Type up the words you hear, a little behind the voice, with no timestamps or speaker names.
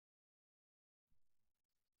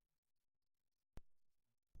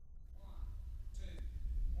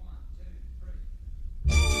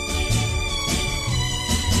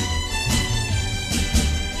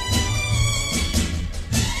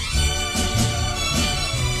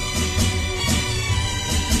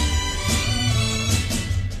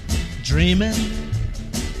Dreamin',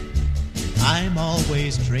 I'm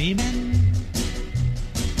always dreamin',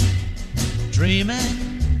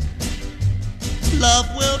 dreamin', love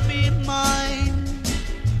will be mine.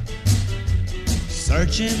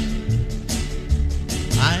 Searching,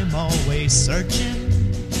 I'm always searching,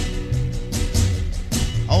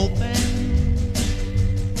 hoping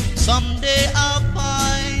someday I'll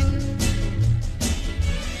find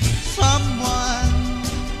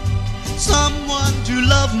someone to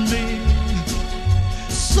love me,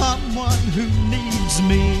 someone who needs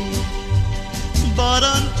me. But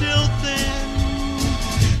until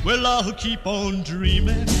then, well, I'll keep on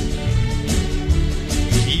dreaming,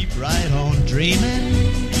 keep right on dreaming,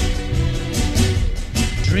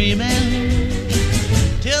 dreaming,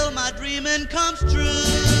 till my dreaming comes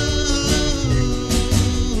true.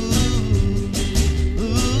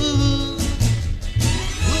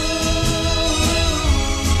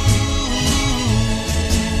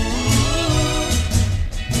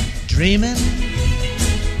 Dreamin',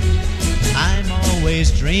 I'm always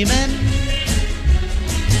dreamin',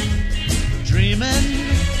 dreamin',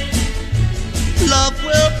 love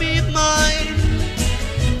will be mine.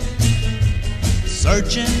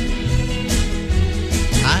 Searching,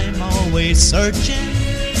 I'm always searching,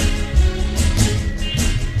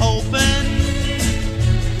 hoping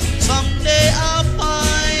someday I'll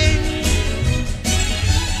find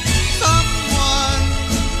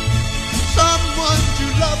someone to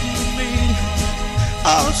love me,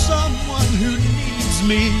 or someone who needs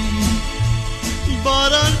me.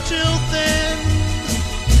 But until then,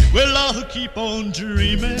 well, I'll keep on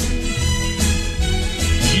dreaming,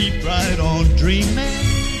 keep right on dreaming,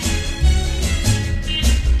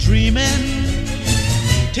 dreaming,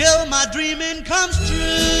 till my dreaming comes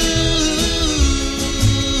true.